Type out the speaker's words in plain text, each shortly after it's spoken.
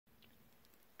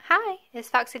Hi, it's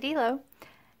Foxadeello,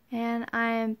 and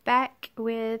I'm back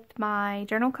with my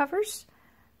journal covers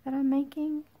that I'm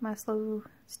making, my slow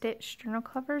stitch journal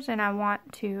covers, and I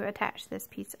want to attach this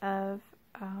piece of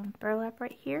burlap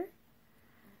right here.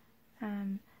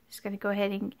 I'm just going to go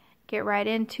ahead and get right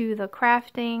into the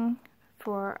crafting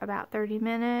for about 30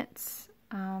 minutes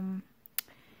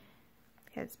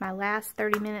because my last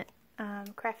 30-minute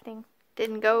crafting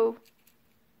didn't go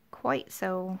quite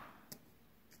so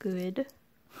good.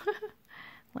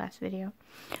 Last video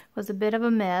was a bit of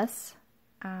a mess,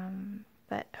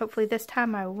 but hopefully this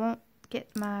time I won't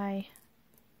get my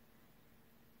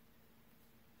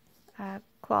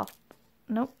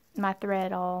my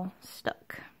thread all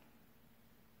stuck,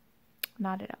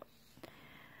 knotted up.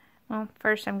 Well,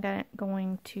 first I'm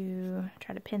going to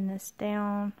try to pin this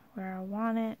down where I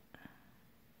want it.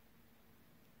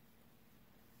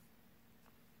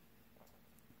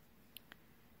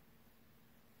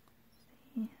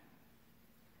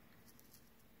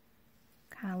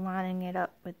 Kind of lining it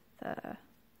up with the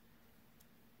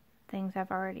things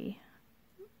I've already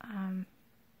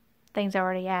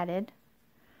added.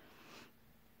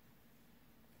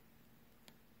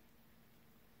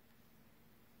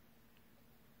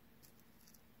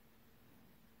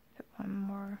 Put one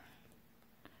more.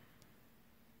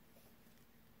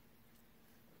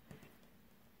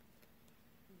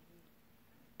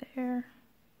 There.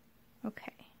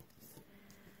 Okay.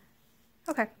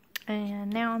 Okay. And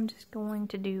now I'm just going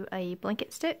to do a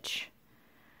blanket stitch,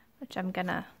 which I'm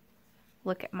gonna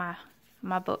look at my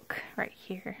book right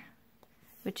here,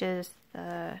 which is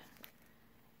the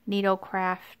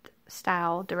Needlecraft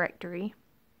Style Directory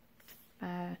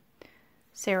by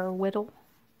Sarah Whittle.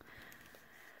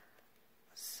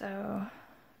 So I'm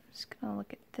just gonna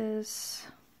look at this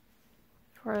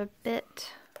for a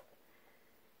bit.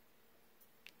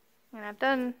 And I've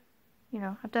done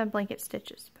blanket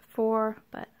stitches before,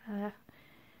 but I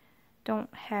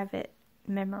don't have it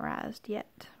memorized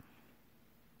yet.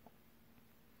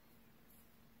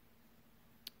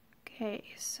 Okay,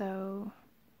 so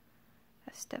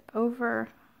I step over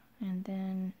and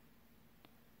then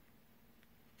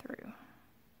through.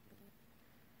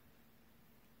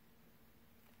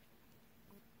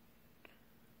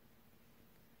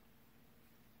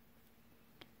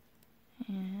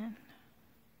 And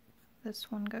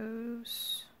this one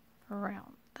goes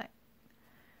around that.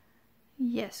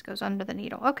 Yes, goes under the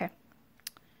needle. Okay.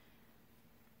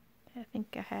 I think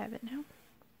I have it now.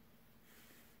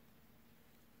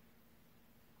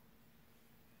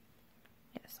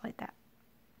 Yes, like that.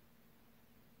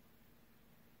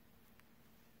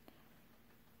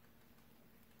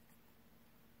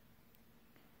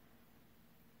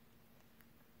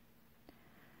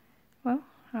 Well,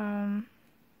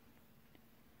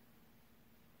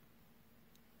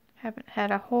 haven't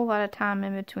had a whole lot of time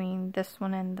in between this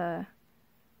one and the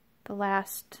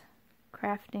last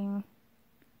crafting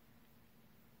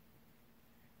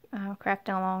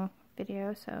along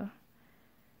video, so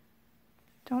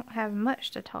don't have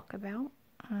much to talk about.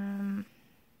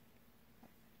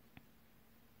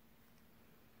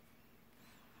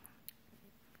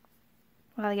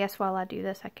 Well, I guess while I do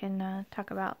this, I can talk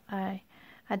about I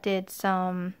did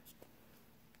some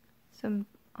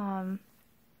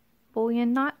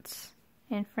bullion knots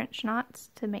and French knots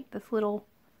to make this little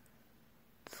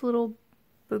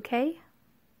bouquet,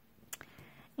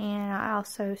 and I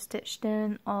also stitched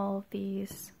in all of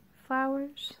these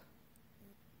flowers.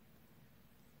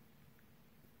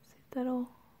 See if that'll,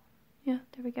 yeah,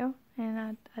 there we go.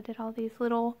 And I did all these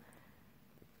little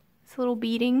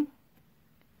beading,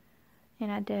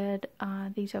 and I did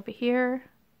these over here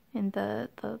in the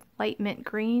light mint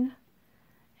green,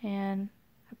 and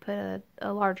I put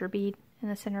a larger bead in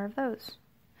the center of those.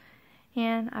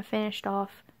 And I finished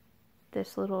off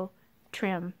this little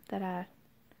trim that I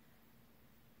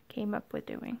came up with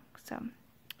doing. So,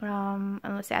 and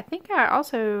let's see, I think I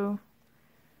also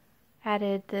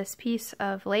added this piece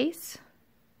of lace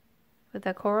with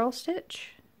a coral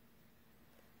stitch.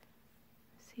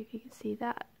 See if you can see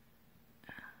that.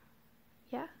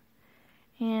 Yeah.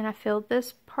 And I filled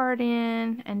this part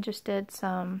in and just did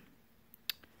a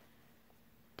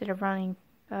running,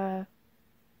 I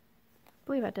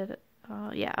believe I did it,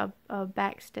 yeah, a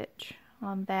back stitch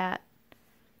on that.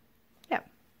 Yeah.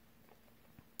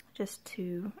 Just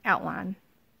to outline,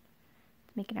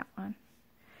 to make an outline.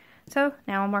 So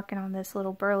now I'm working on this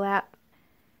little burlap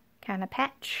kind of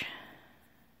patch.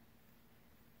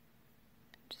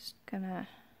 Just gonna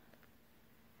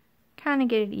kind of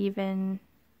get it even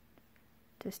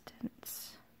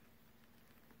distance,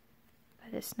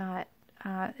 but it's not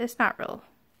real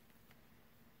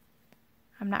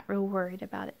I'm not real worried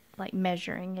about it, like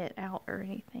measuring it out or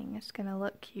anything. It's gonna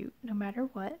look cute no matter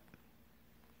what.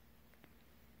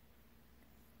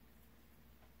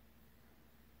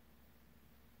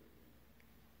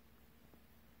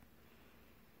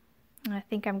 And I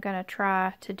think I'm gonna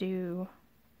try to do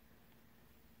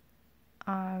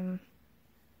a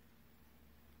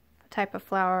type of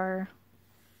flower,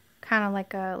 kind of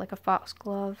like a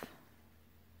foxglove,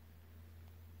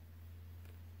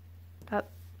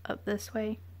 up this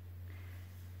way.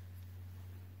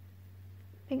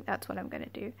 I think that's what I'm gonna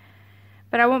do,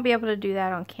 but I won't be able to do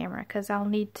that on camera because I'll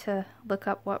need to look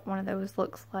up what one of those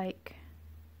looks like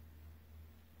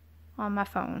on my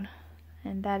phone,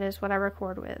 and that is what I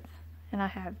record with, and I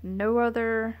have no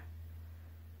other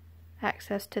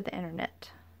access to the internet.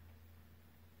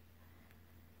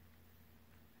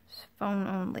 It's phone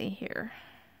only here,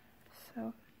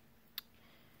 so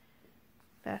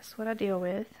that's what I deal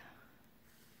with.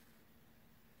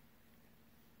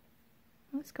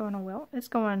 It's going well. It's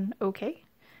going okay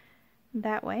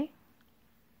that way.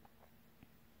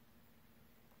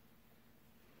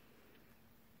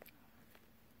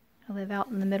 I live out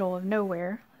in the middle of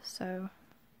nowhere, so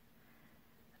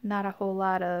not a whole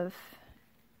lot of,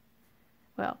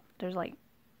 well, there's like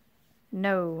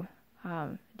no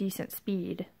decent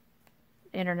speed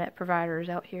internet providers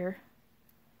out here.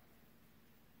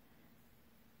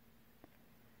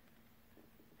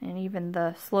 And even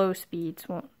the slow speeds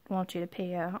won't want you to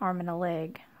pay an arm and a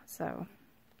leg, so.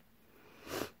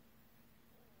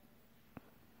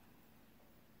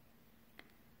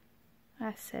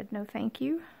 I said no thank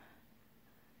you.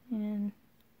 And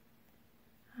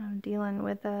I'm dealing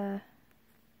with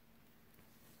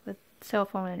cell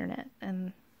phone internet, and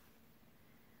it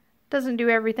doesn't do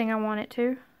everything I want it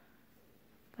to,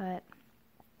 but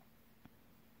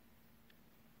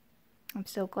I'm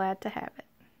still glad to have it.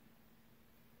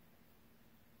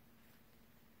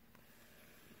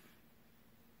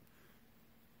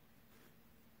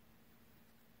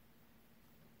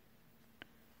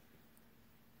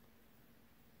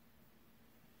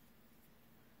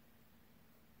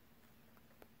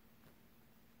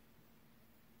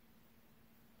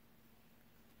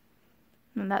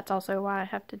 And that's also why I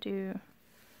have to do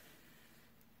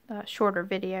shorter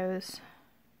videos.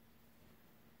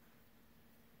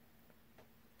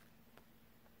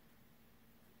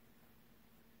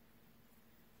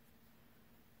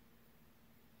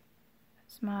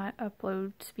 As my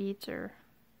upload speeds are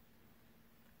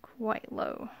quite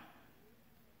low.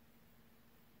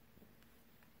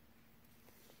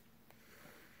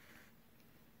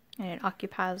 And it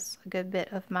occupies a good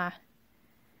bit of my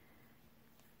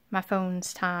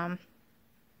phone's time.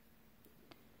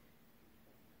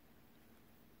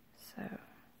 So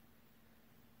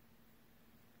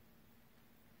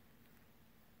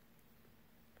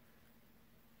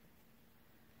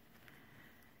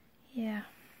yeah.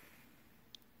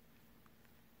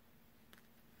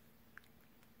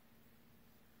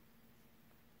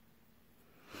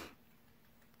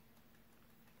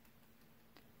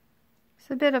 It's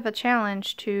a bit of a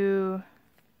challenge to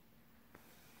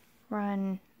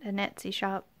run an Etsy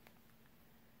shop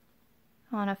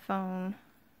on a phone.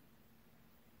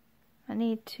 I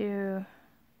need to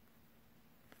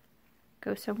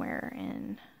go somewhere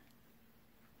and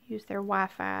use their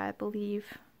Wi-Fi, I believe.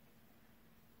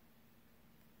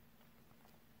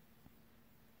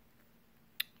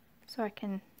 So I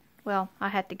can, well, I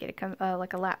had to get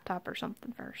like a laptop or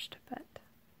something first, but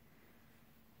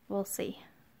we'll see.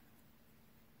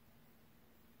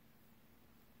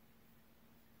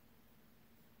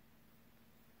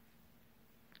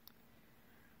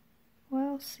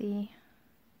 We'll see.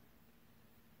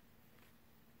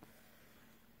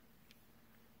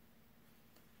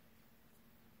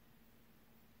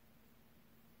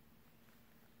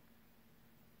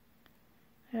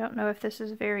 I don't know if this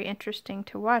is very interesting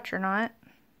to watch or not.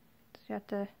 So you have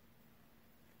to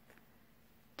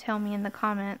tell me in the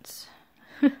comments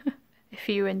if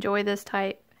you enjoy this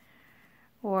type,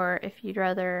 or if you'd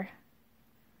rather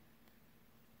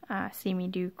see me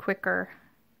do quicker,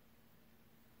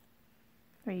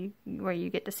 where you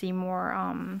get to see more,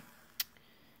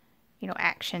 you know,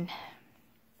 action.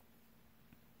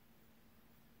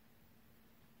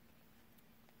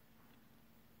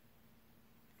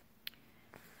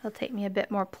 It'll take me a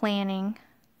bit more planning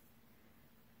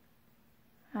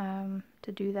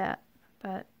to do that,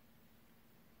 but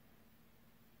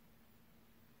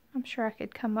I'm sure I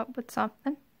could come up with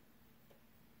something.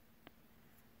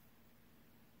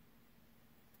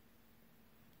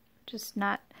 Just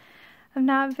not,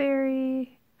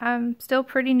 I'm still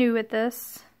pretty new at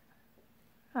this.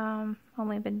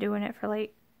 Only been doing it for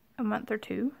like a month or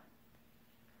two.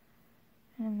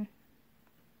 and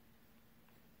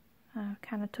I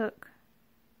kind of took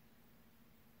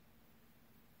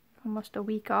almost a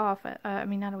week off. I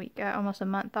mean, not a week, almost a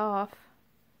month off.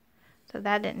 So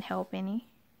that didn't help any.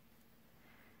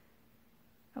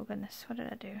 Oh goodness, what did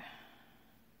I do?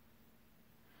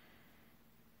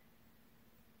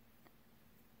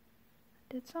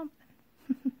 I did something.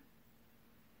 I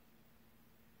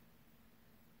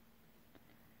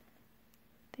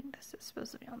think this is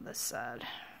supposed to be on this side.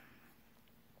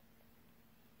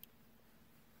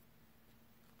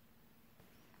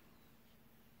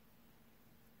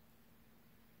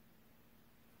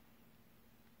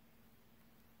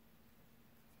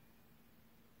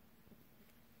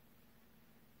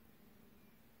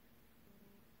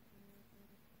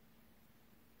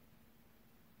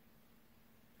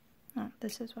 Oh,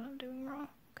 this is what I'm doing wrong.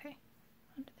 Okay,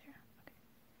 under there. Okay.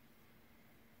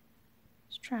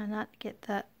 Just trying not to get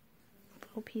that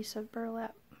little piece of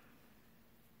burlap.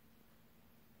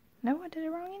 No, I did it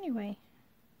wrong anyway.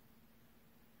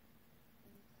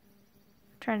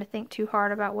 I'm trying to think too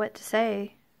hard about what to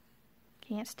say.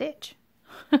 Can't stitch.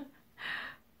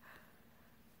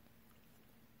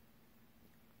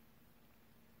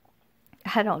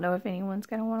 I don't know if anyone's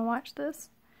going to want to watch this.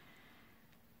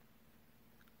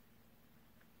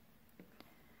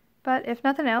 But if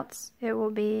nothing else, it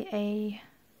will be a...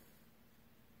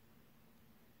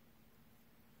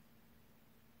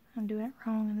 I'm doing it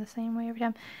wrong in the same way every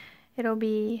time. It'll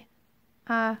be,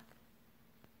 you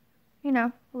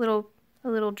know, a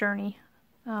little journey.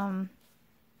 What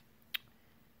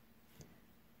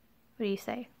do you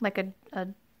say? Like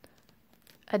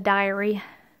a diary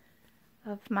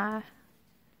of my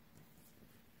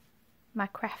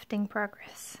crafting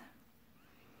progress.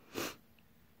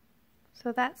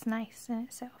 So that's nice in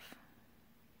itself.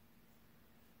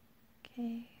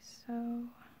 Okay, so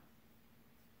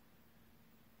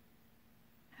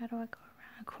how do I go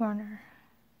around a corner?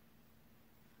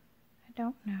 I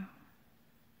don't know.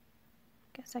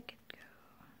 Guess I could go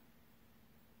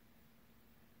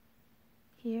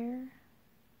here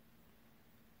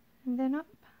and then up.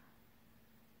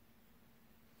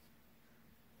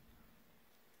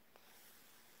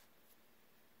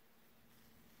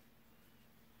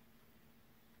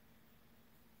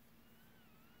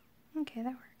 Okay,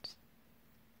 that works.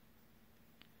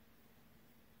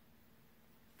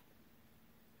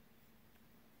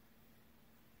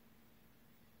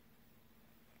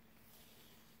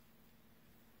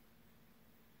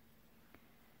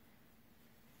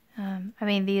 I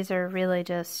mean, these are really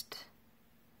just,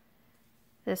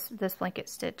 this blanket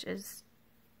stitch is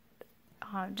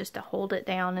just to hold it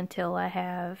down until I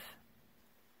have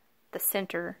the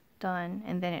center done,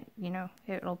 and then it, you know,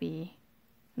 it'll be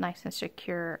nice and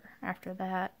secure after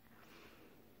that.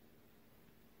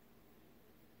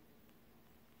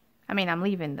 I mean, I'm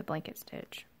leaving the blanket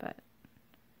stitch, but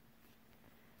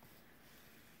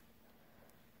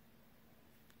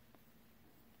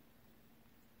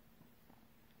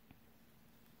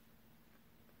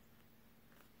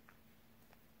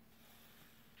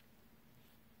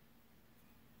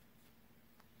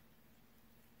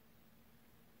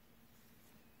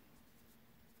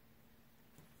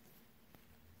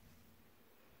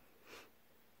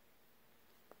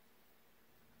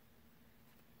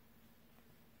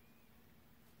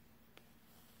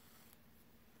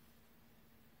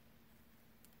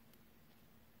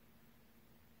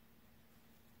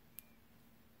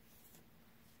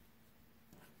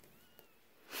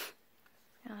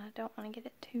I don't want to get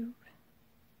it too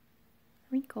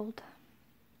wrinkled.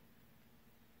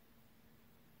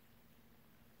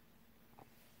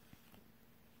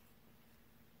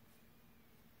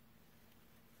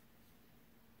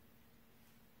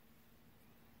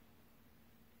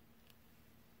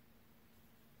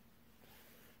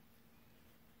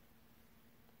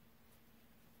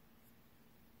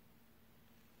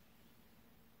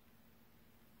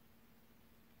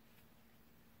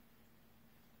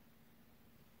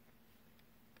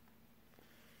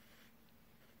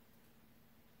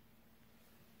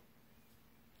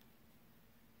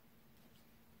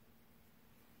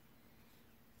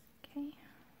 Okay,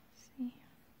 let's see.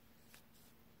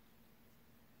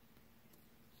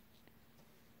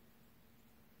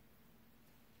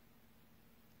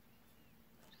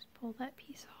 Just pull that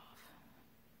piece off.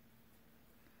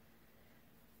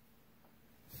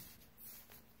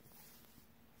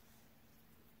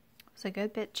 It's a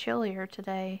good bit chillier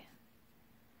today.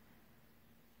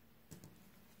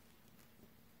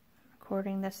 I'm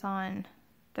recording this on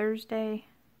Thursday,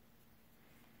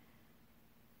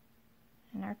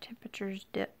 and our temperatures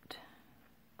dipped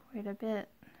quite a bit.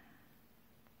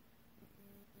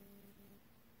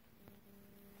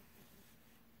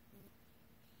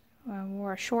 I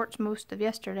wore shorts most of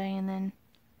yesterday and then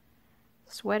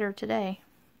sweater today.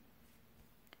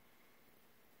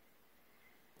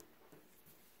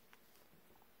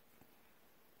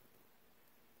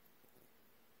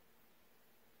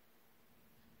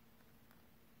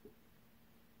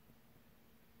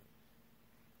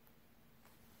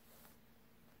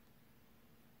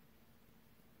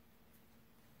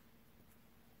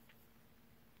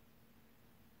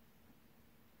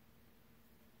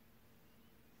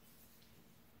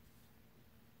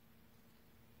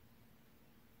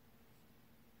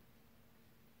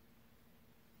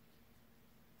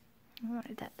 I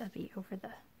wanted that to be over the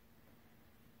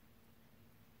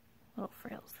little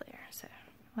frills there, so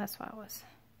that's why I was.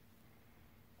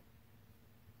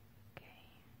 Okay.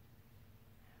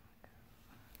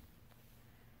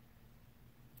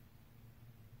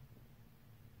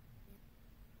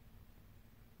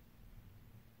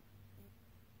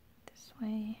 This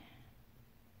way.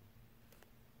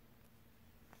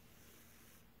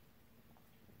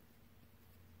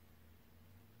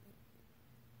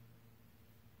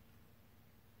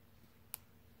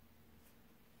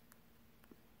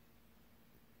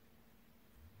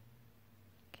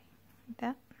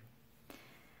 That.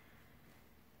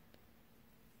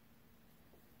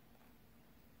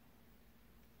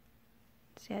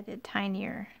 See, I did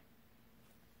tinier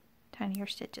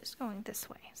stitches going this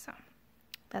way, so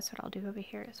that's what I'll do over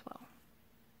here as well.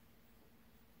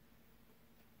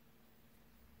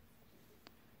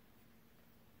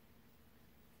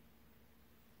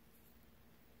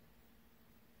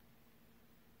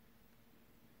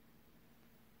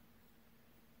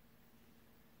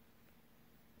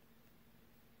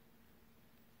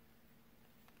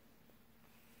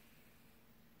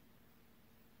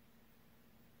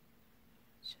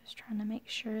 Just trying to make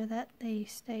sure that they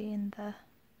stay in the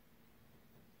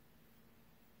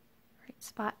right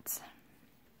spots.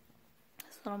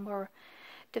 It's a little more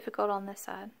difficult on this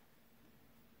side.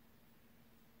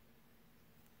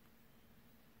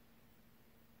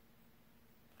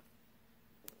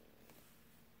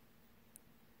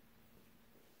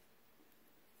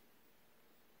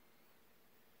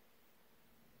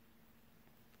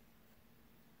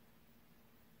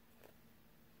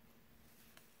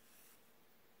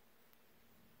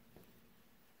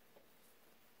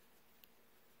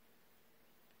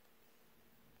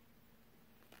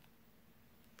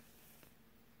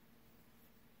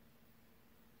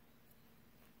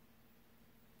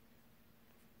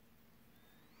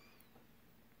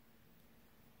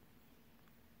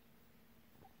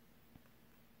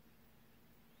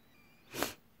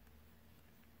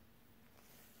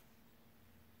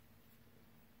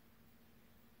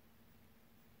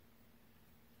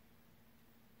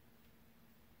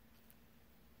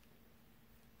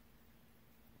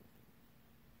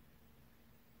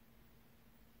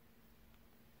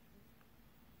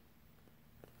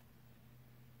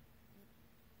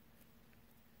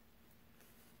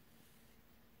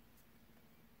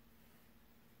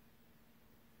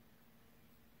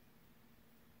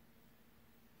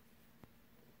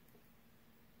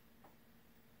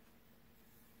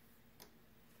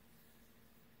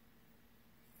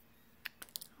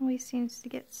 Always seems to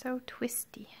get so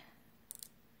twisty.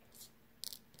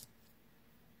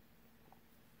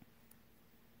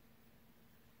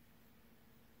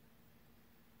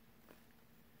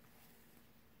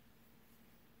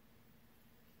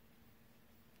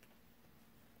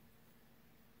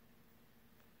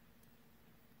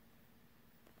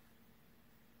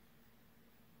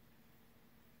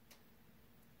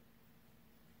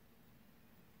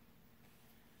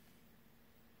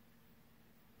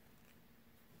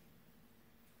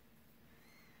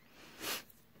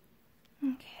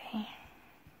 Okay,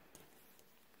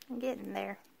 I'm getting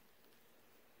there.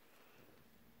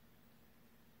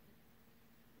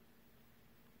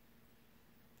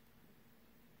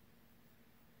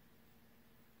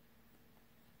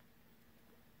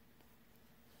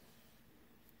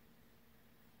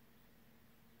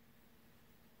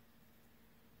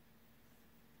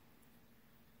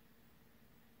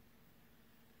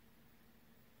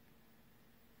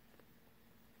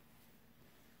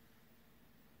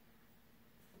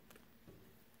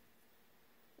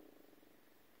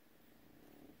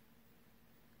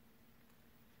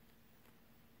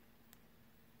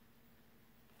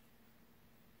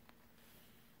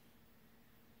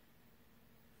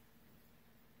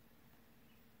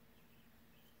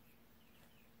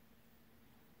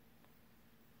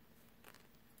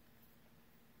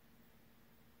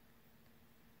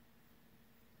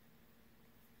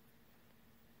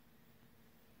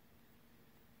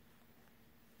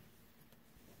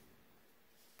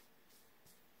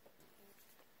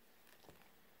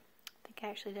 I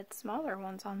actually did smaller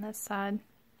ones on this side.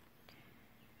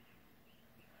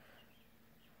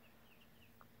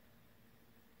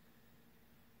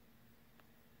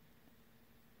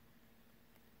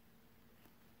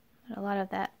 But a lot of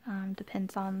that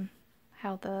depends on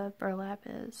how the burlap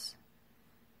is.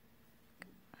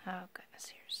 Oh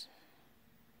goodness, here's...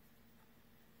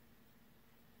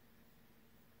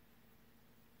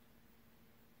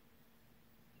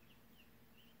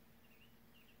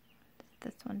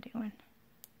 What's this one doing?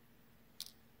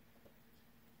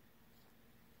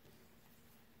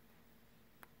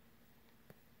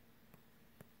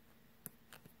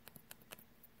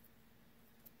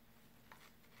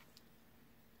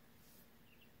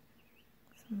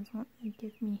 Someone's wanting to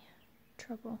give me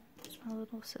trouble. It's my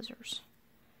little scissors.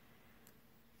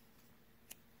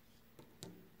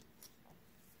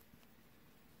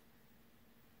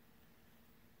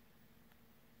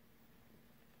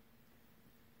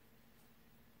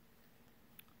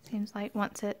 Seems like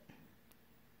once it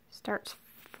starts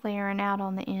flaring out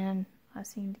on the end, I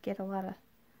seem to get a lot of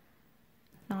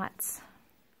knots.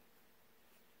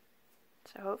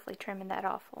 So hopefully trimming that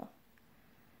off will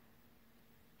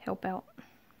help out.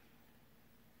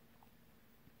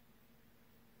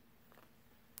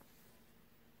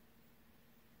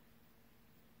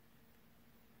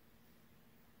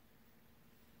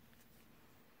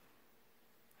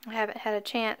 I haven't had a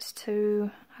chance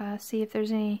to see if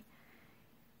there's any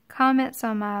comments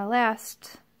on my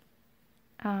last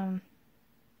one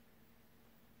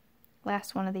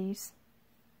of these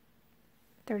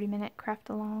 30-minute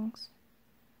craft-alongs.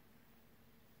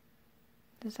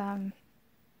 Because I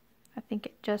think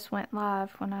it just went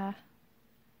live when I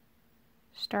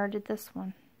started this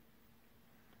one.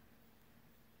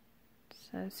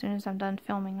 So as soon as I'm done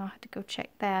filming, I'll have to go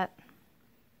check that.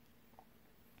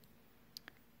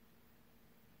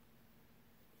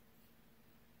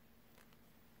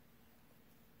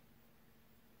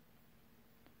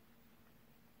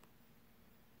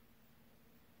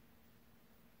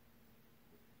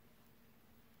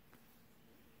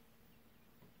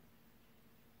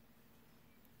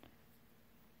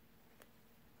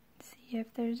 See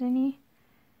if there's any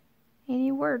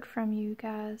word from you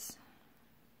guys.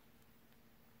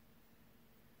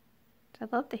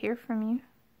 I'd love to hear from you.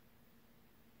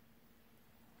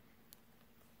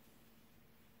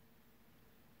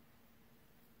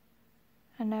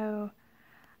 I know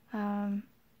a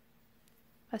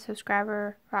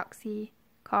subscriber, Roxy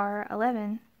Car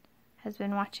 11, has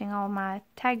been watching all my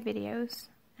tag videos.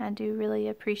 I do really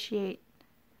appreciate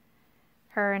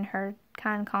her and her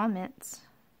kind comments.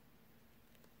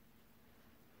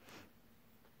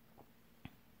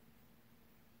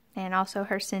 And also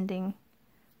her sending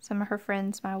some of her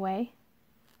friends my way.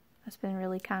 That's been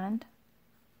really kind.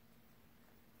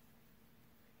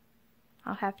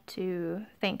 I'll have to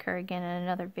thank her again in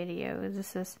another video.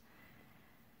 I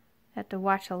have to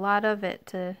watch a lot of it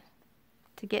to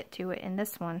get to it in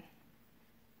this one.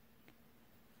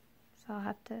 So I'll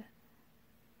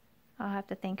have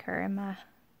to thank her in my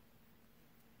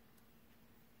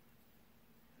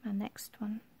next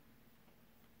one.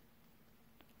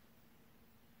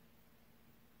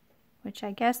 Which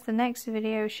I guess the next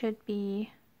video should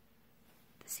be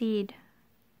the seed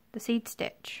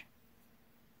stitch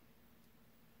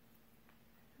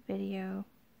video.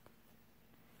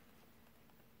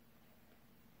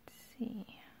 Let's see.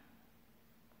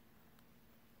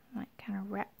 I might kind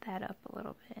of wrap that up a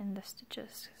little bit in the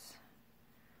stitches, 'cause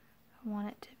I want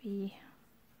it to be,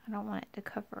 I don't want it to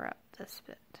cover up this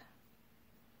bit.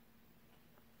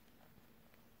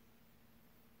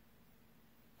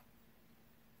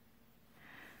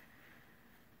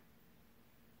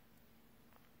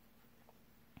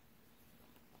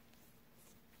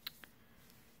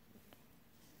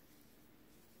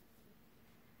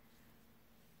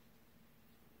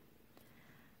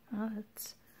 Well,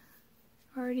 it's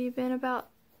already been about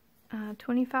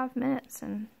 25 minutes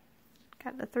and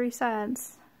got the 3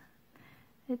 sides.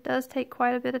 It does take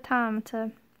quite a bit of time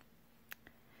to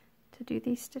do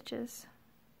these stitches.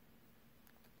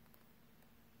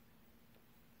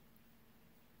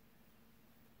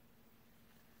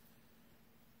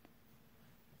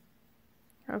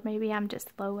 Or maybe I'm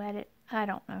just slow at it. I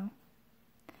don't know.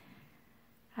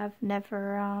 I've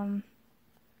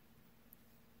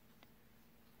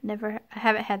I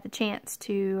haven't had the chance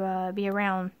to be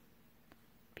around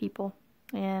people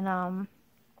in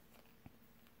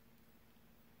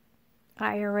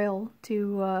IRL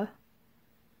to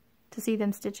see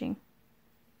them stitching.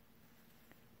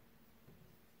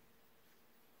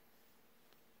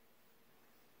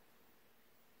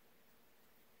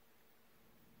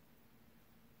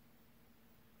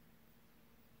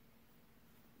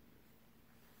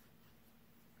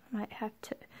 I might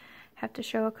have to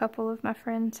show a couple of my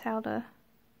friends how to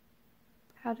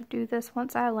do this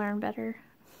once I learn better,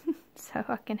 so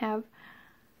I can have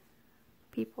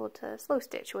people to slow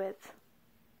stitch with.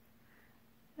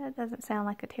 That doesn't sound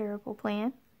like a terrible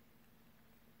plan.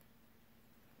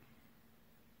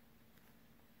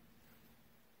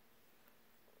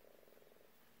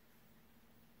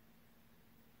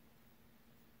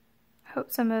 I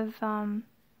hope some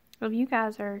of you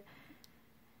guys are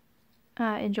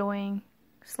enjoying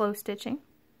slow stitching.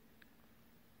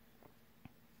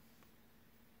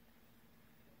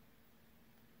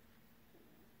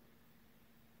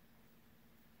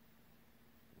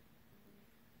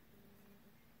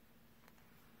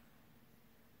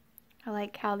 I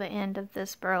like how the end of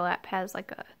this burlap has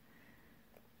like a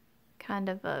kind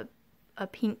of a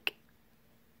pink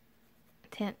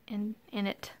tint in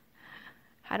it.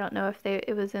 I don't know if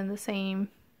it was in the same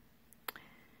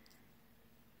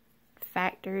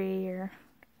factory or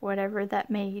whatever that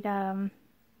made kind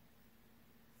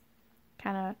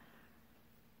of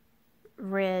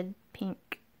red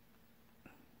pink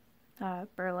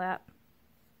burlap.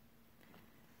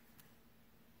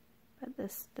 But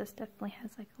this definitely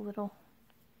has like a little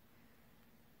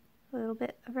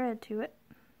bit of red to it,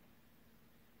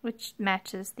 which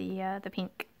matches the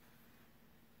pink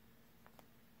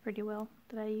pretty well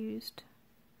that I used.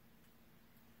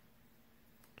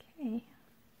 Okay,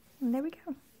 and there we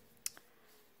go.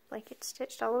 Blanket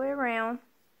stitched all the way around.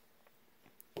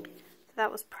 So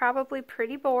that was probably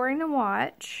pretty boring to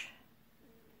watch,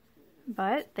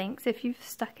 but thanks if you've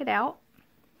stuck it out.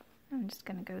 I'm just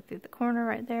going to go through the corner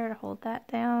right there to hold that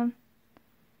down.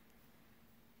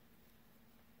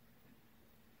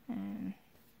 And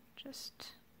just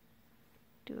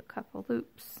do a couple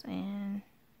loops and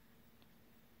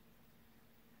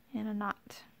a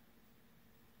knot.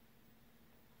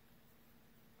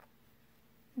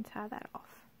 And tie that off.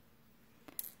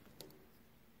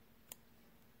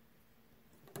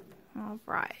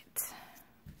 Alright.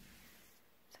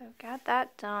 So got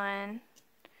that done.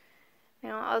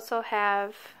 Now I also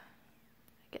have,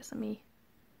 I guess let me,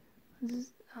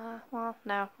 well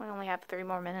no, we only have 3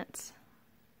 more minutes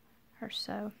or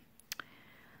so.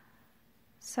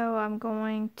 So I'm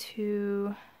going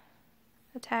to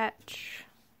attach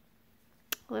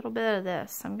a little bit of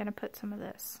this. I'm going to put some of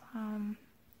this.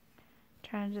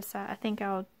 Trying to decide, I think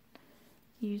I'll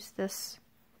use this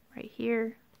right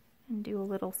here and do a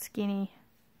little skinny,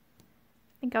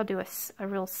 I think I'll do a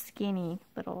real skinny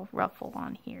little ruffle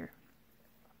on here.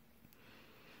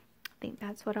 I think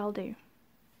that's what I'll do.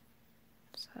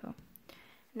 So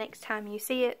next time you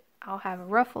see it, I'll have a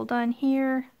ruffle done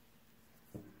here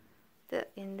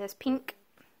in this pink,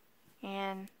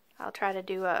 and I'll try to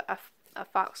do a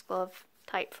foxglove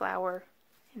type flower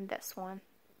in this one.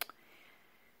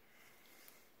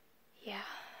 Yeah,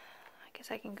 I guess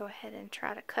I can go ahead and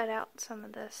try to cut out some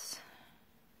of this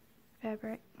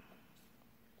fabric.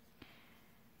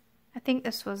 I think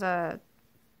this was I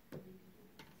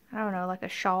don't know, like a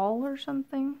shawl or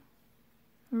something.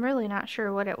 I'm really not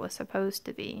sure what it was supposed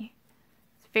to be.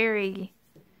 It's very,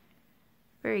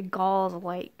 very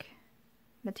gauze-like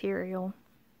material,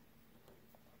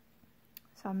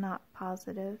 so I'm not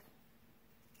positive.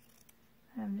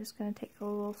 I'm just going to take a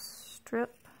little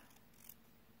strip.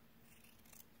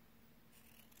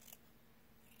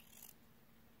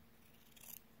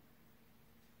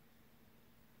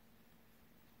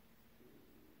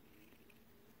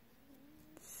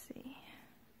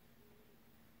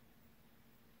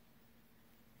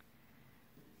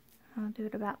 I'll do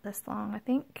it about this long, I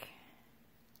think.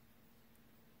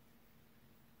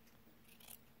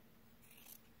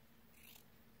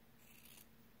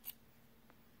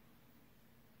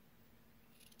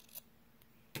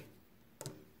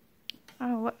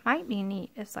 Oh, what might be neat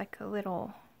is like a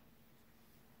little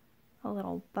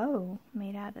bow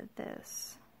made out of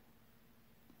this.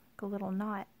 Like a little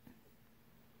knot.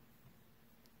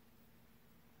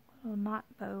 Little knot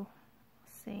bow.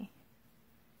 Let's see.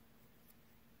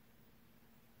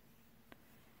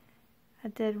 I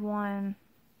did one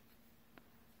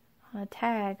on a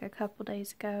tag a couple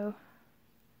days ago.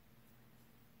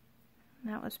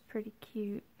 And that was pretty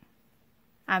cute.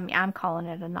 I mean, I'm calling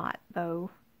it a knot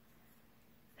bow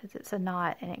because it's a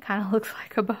knot and it kind of looks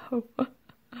like a bow.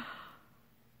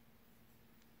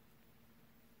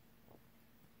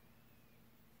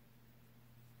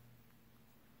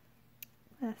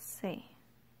 Let's see.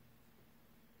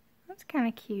 That's kind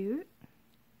of cute.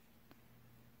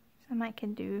 So I might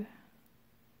can do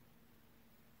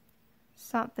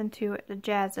something to it to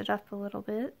jazz it up a little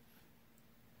bit.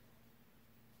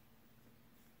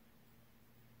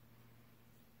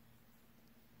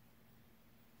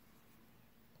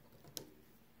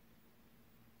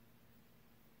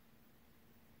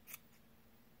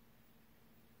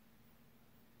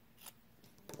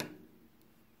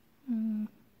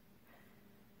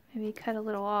 maybe cut a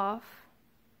little off.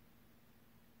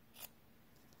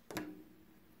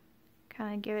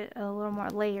 Kind of give it a little more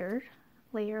layer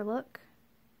look.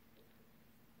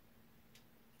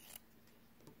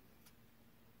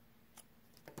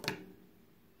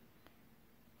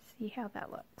 See how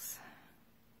that looks.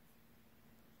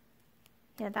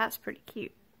 Yeah, that's pretty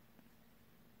cute.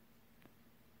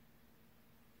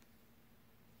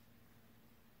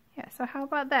 Yeah, so how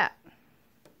about that?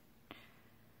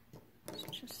 Let's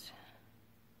just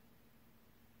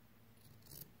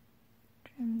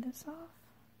trim this off.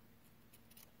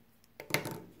 I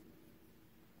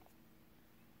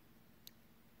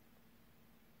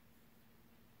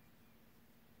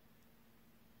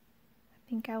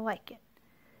think I like it.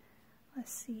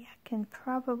 Let's see, I can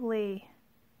probably,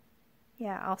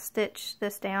 yeah, I'll stitch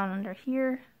this down under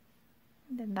here,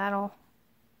 and then that'll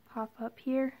pop up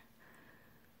here.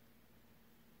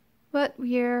 But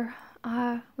we are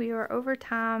over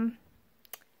time,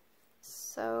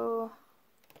 so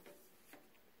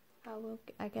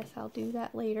I guess I'll do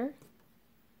that later.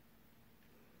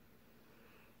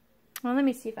 Well, let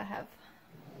me see if I have.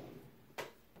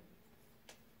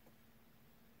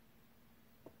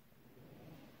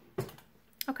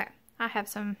 Okay, I have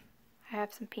some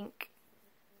pink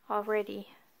already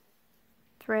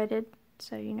threaded,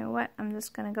 so you know what? I'm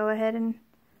just gonna go ahead and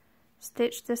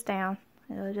stitch this down.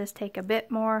 It'll just take a bit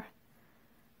more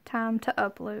time to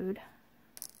upload.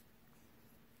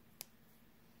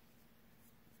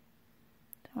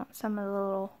 I want some of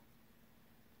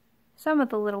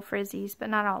the little frizzies, but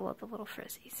not all of the little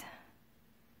frizzies.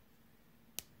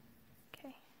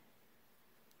 Okay.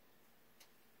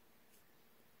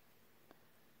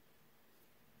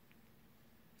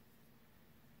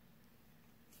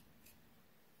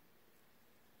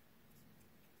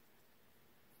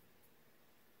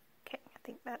 Okay, I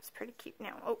think that's pretty cute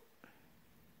now.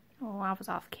 Oh, I was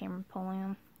off camera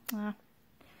pulling them.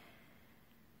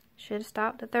 Should have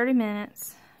stopped at 30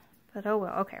 minutes, but oh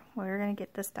well. Okay, we're gonna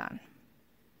get this done.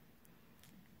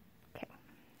 Okay.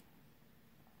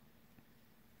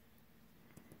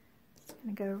 It's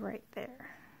gonna go right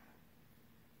there.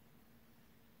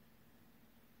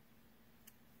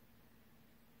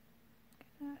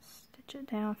 Gonna stitch it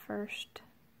down first,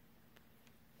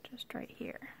 just right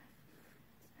here.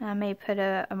 And I may put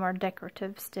a more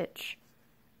decorative stitch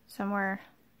somewhere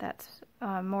that's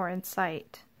more in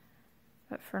sight.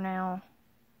 But for now,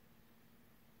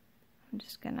 I'm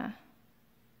just gonna,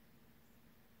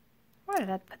 why did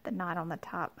I put the knot on the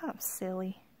top? That was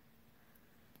silly.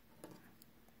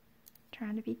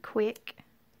 Trying to be quick.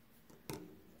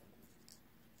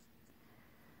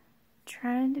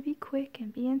 Trying to be quick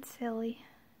and being silly.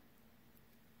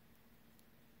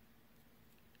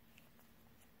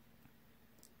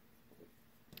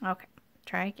 Okay,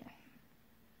 try again.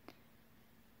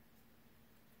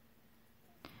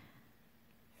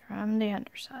 From the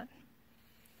underside.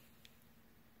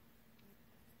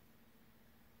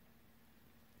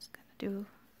 Just gonna do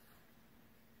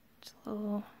just a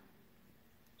little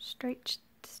straight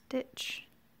stitch.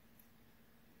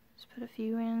 Just put a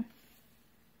few in.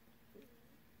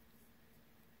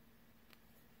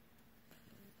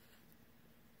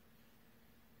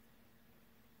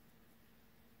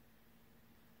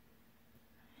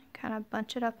 And kind of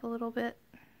bunch it up a little bit.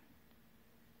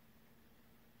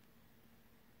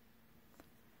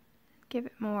 Give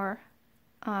it more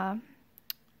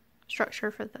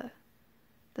structure for the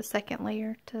second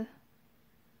layer to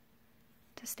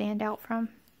stand out from.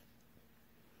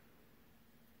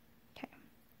 Okay.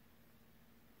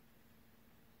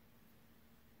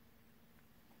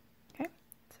 Okay,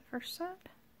 that's the first side.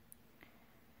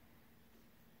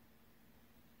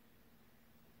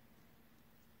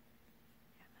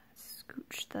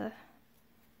 Scooch the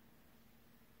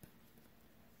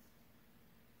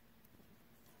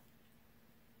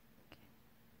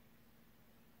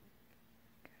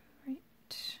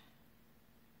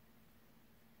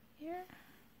here.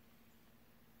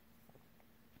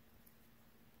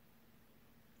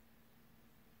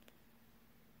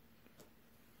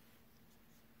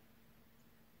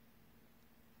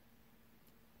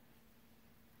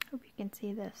 Hope you can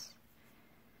see this.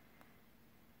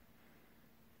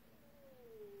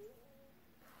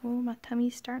 Oh, my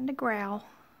tummy's starting to growl.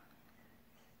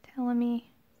 It's telling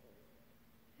me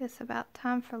it's about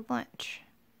time for lunch.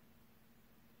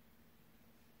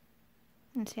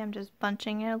 And see, I'm just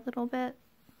bunching it a little bit.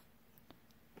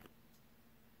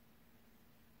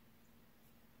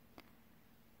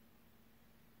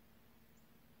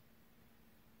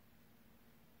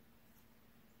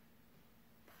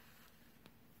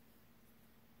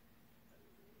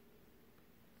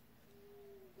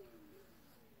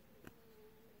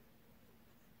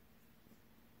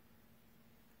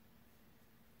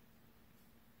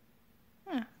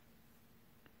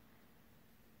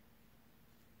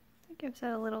 Gives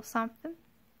it a little something.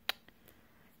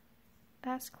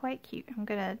 That's quite cute. I'm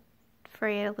gonna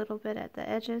fray it a little bit at the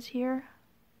edges here.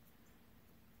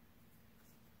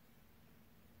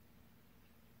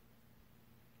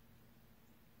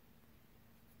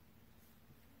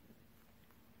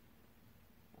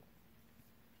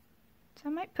 So I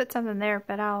might put something there,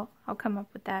 but I'll come up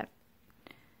with that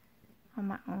on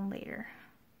my own later.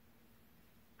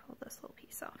 Pull this little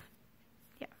piece off.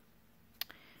 Yeah.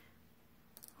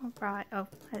 Alright. Oh,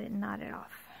 I didn't knot it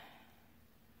off.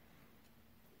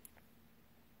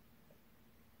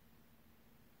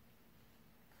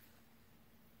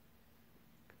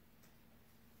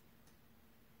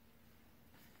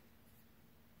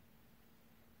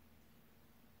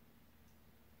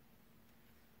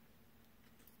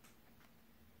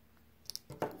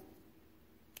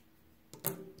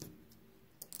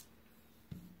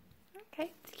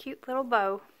 Okay, it's a cute little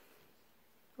bow.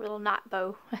 Little knot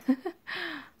bow.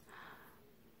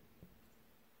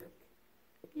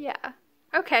 Yeah.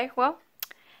 Okay, well,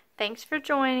 thanks for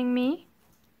joining me.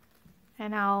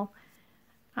 And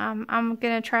I'm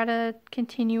gonna try to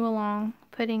continue along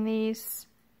putting these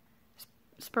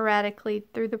sporadically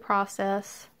through the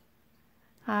process.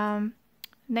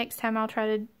 Next time I'll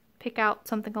try to pick out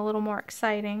something a little more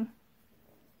exciting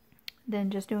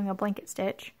than just doing a blanket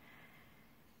stitch.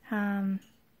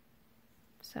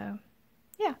 So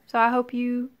yeah, so I hope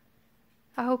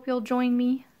you'll join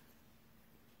me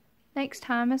next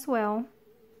time as well.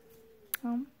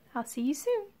 I'll see you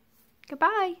soon.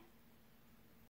 Goodbye.